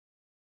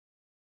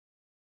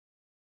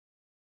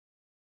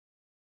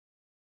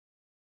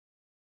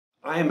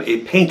I am a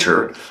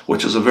painter,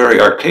 which is a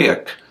very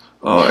archaic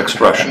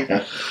expression.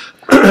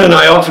 And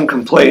I often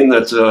complain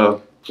that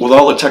with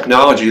all the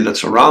technology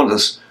that's around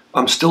us,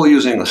 I'm still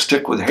using a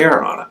stick with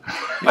hair on it.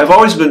 I've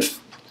always been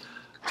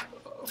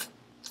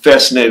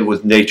fascinated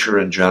with nature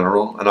in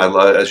general, and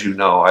as you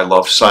know, I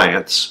love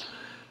science.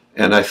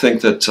 And I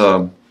think that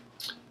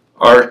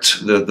art,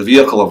 the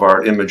vehicle of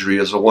art, imagery,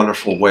 is a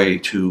wonderful way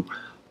to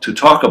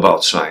talk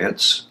about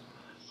science,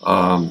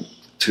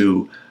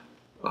 to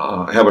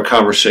have a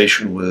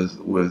conversation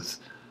with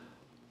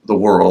the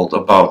world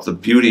about the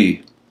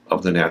beauty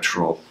of the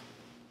natural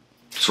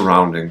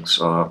surroundings.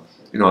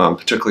 You know, I'm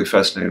particularly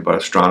fascinated by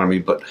astronomy,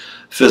 but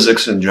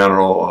physics in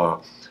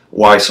general,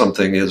 why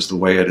something is the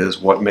way it is,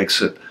 what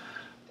makes it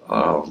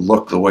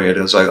look the way it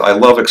is. I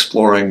love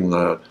exploring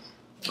the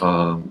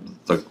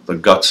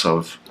guts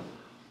of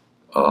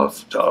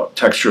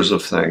textures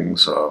of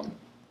things,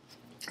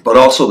 but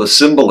also the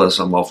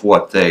symbolism of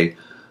what they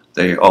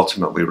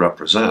ultimately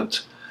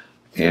represent.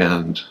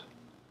 And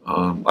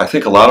I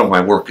think a lot of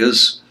my work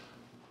it's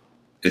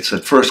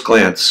at first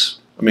glance,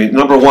 I mean,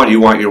 number one,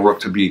 you want your work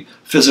to be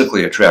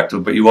physically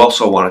attractive, but you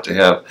also want it to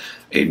have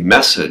a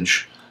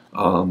message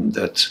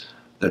that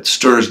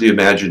stirs the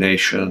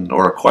imagination,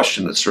 or a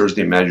question that stirs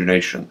the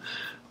imagination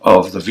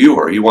of the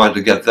viewer. You want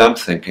to get them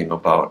thinking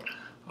about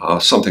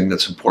something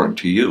that's important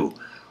to you.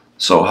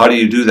 So how do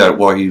you do that?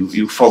 Well,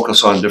 you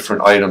focus on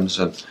different items,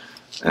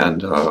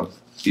 and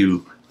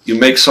you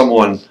make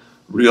someone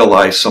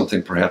realize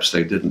something perhaps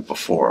they didn't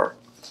before.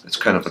 It's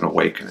kind of an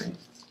awakening.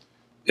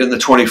 In the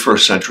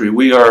 21st century,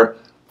 we are,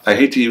 I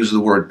hate to use the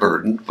word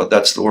burdened, but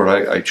that's the word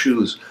I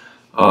choose.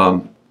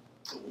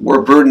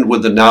 We're burdened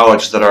with the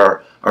knowledge that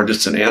our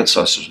distant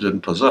ancestors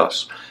didn't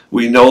possess.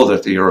 We know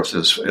that the earth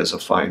is a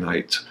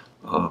finite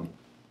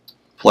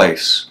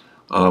place.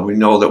 We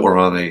know that we're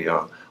on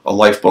a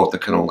lifeboat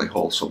that can only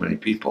hold so many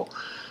people.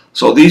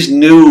 So these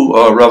new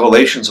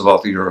revelations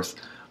about the earth,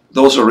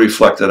 those are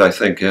reflected, I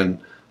think, in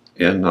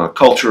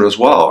culture as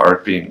well,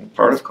 art being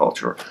part of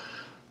culture.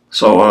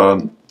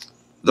 So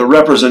the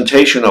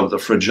representation of the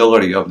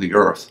fragility of the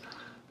earth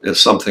is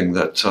something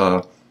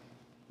that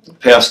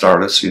past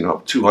artists, you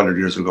know, 200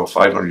 years ago,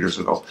 500 years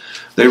ago,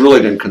 they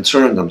really didn't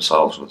concern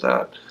themselves with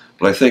that.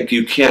 But I think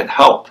you can't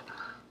help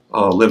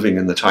living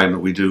in the time that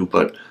we do,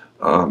 but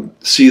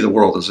see the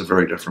world as a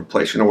very different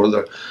place. You know,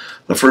 we're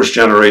the first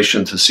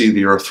generation to see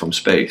the earth from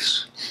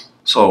space.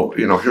 So,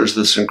 you know, here's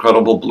this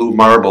incredible blue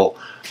marble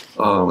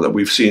that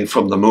we've seen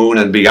from the moon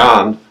and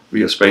beyond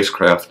via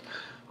spacecraft.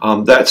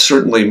 That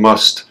certainly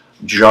must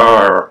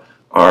jar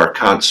our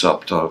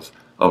concept of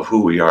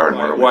who we are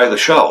and why the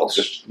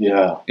shells.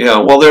 Yeah. Yeah,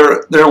 well,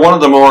 they're one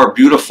of the more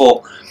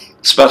beautiful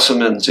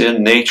specimens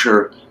in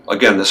nature.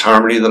 Again, this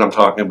harmony that I'm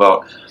talking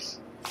about.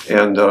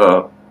 And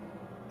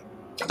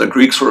the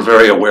Greeks were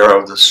very aware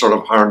of this sort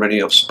of harmony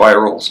of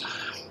spirals.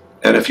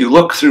 And if you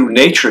look through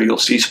nature, you'll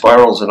see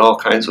spirals in all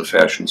kinds of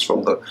fashions,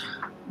 from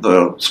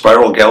the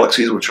spiral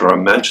galaxies, which are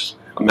immense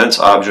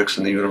objects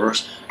in the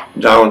universe,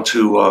 down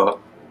to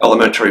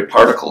elementary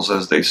particles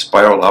as they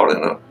spiral out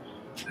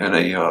in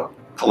a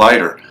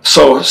collider.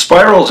 So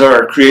spirals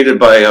are created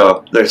by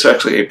there's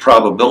actually a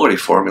probability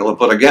formula,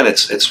 but again,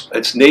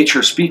 it's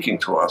nature speaking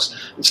to us.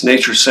 It's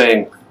nature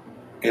saying,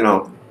 you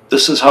know,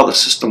 this is how the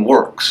system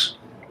works.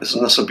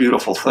 Isn't this a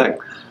beautiful thing?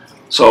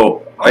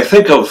 So I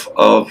think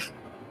of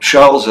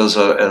shells as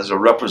a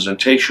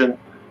representation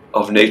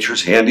of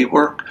nature's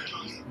handiwork,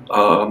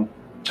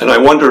 and I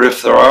wonder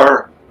if there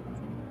are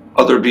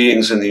other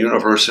beings in the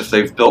universe, if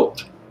they've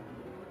built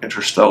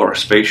interstellar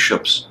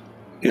spaceships,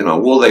 you know,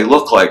 will they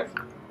look like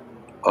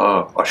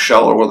a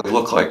shell, or will they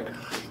look like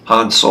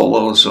Han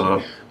Solo's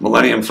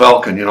Millennium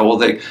Falcon? You know,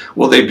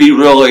 will they be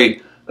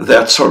really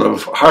that sort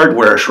of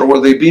hardware-ish, or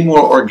will they be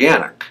more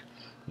organic?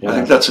 Yeah. I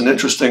think that's an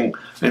interesting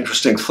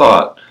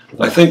thought.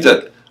 I think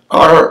that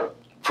our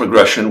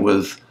progression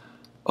with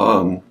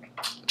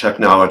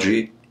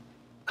technology,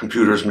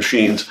 computers,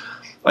 machines,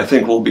 I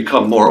think will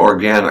become more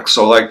organic.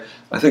 So, like,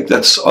 I think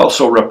that's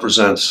also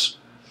represents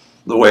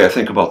the way I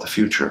think about the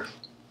future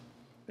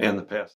and the past.